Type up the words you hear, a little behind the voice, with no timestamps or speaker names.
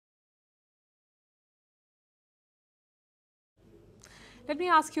Let me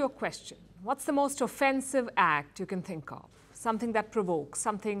ask you a question. What's the most offensive act you can think of? Something that provokes,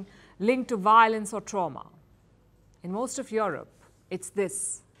 something linked to violence or trauma. In most of Europe, it's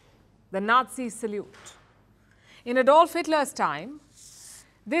this, the Nazi salute. In Adolf Hitler's time,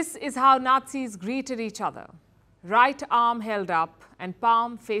 this is how Nazis greeted each other. Right arm held up and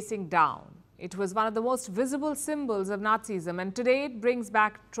palm facing down. It was one of the most visible symbols of Nazism, and today it brings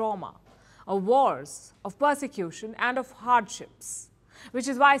back trauma, of wars, of persecution and of hardships, which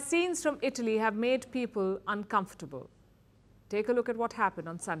is why scenes from Italy have made people uncomfortable. Take a look at what happened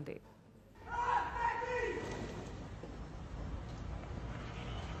on Sunday.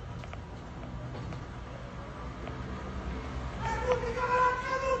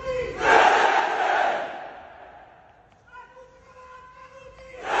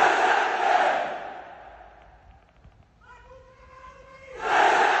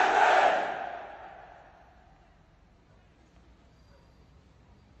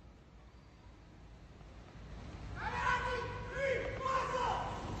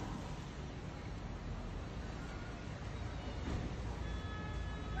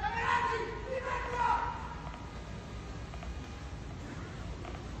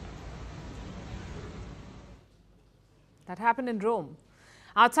 That happened in Rome.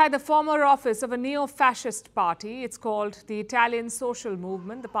 Outside the former office of a neo-fascist party, it's called the Italian Social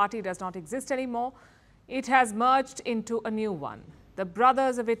Movement. The party does not exist anymore. It has merged into a new one, the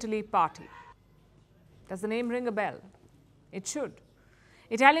Brothers of Italy Party. Does the name ring a bell? It should.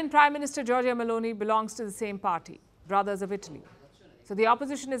 Italian Prime Minister Georgia Meloni belongs to the same party, Brothers of Italy. So the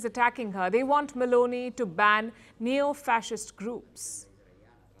opposition is attacking her. They want Meloni to ban neo-fascist groups.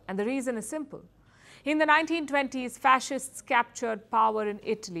 And the reason is simple. In the 1920s, fascists captured power in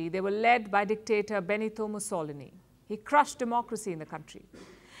Italy. They were led by dictator Benito Mussolini. He crushed democracy in the country.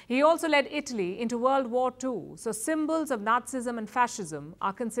 He also led Italy into World War II, so symbols of Nazism and fascism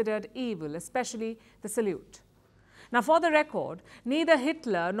are considered evil, especially the salute. Now, for the record, neither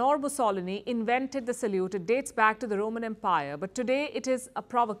Hitler nor Mussolini invented the salute. It dates back to the Roman Empire, but today it is a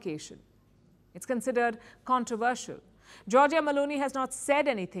provocation. It's considered controversial. Georgia Meloni has not said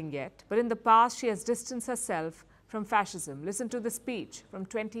anything yet, but in the past she has distanced herself from fascism. Listen to the speech from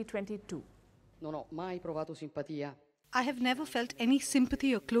 2022. I have never felt any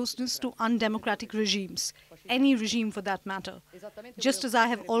sympathy or closeness to undemocratic regimes, any regime for that matter. Just as I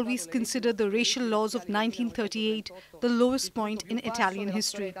have always considered the racial laws of 1938 the lowest point in Italian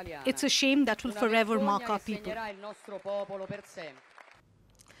history. It's a shame that will forever mark our people.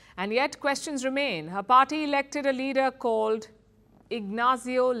 And yet questions remain. Her party elected a leader called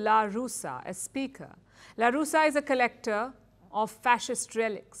Ignazio La Russa as speaker. La Russa is a collector of fascist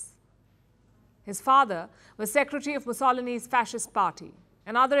relics. His father was secretary of Mussolini's fascist party.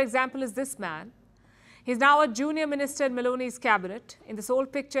 Another example is this man. He's now a junior minister in Meloni's cabinet. In this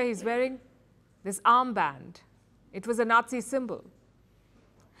old picture, he's wearing this armband. It was a Nazi symbol.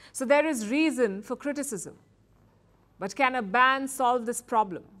 So there is reason for criticism. But can a ban solve this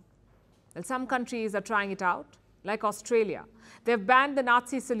problem? Well, some countries are trying it out, like Australia. They've banned the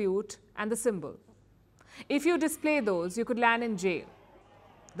Nazi salute and the symbol. If you display those, you could land in jail.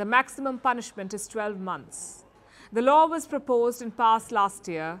 The maximum punishment is 12 months. The law was proposed and passed last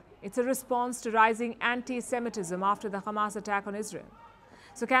year. It's a response to rising anti-Semitism after the Hamas attack on Israel.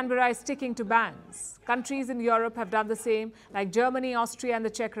 So Canberra is sticking to bans. Countries in Europe have done the same, like Germany, Austria, and the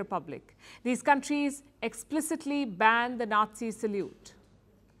Czech Republic. These countries explicitly ban the Nazi salute.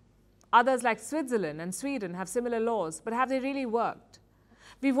 Others like Switzerland and Sweden have similar laws, but have they really worked?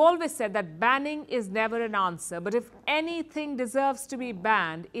 We've always said that banning is never an answer, but if anything deserves to be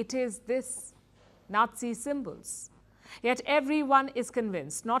banned, it is this, Nazi symbols. Yet everyone is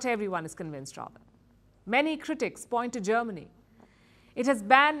convinced, not everyone is convinced rather. Many critics point to Germany. It has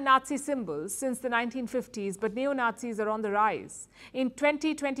banned Nazi symbols since the 1950s, but neo-Nazis are on the rise. In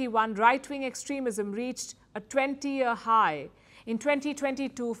 2021, right-wing extremism reached a 20-year high. In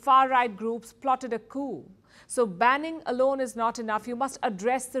 2022, far-right groups plotted a coup. So banning alone is not enough. You must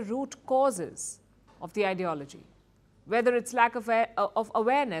address the root causes of the ideology, whether it's lack of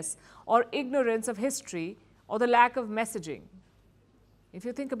awareness or ignorance of history or the lack of messaging. If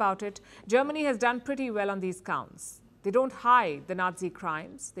you think about it, Germany has done pretty well on these counts. They don't hide the Nazi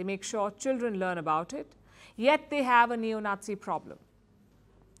crimes. They make sure children learn about it. Yet they have a neo-Nazi problem.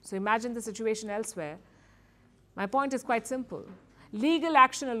 So imagine the situation elsewhere. My point is quite simple. Legal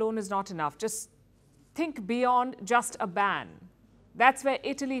action alone is not enough. Just think beyond just a ban. That's where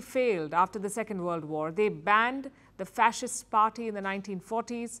Italy failed after the Second World War. They banned the fascist party in the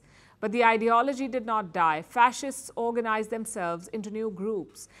 1940s, but the ideology did not die. Fascists organized themselves into new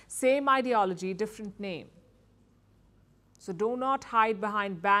groups. Same ideology, different name. So do not hide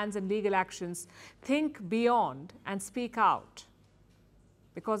behind bans and legal actions. Think beyond and speak out.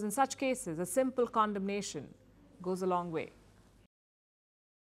 Because in such cases, a simple condemnation goes a long way.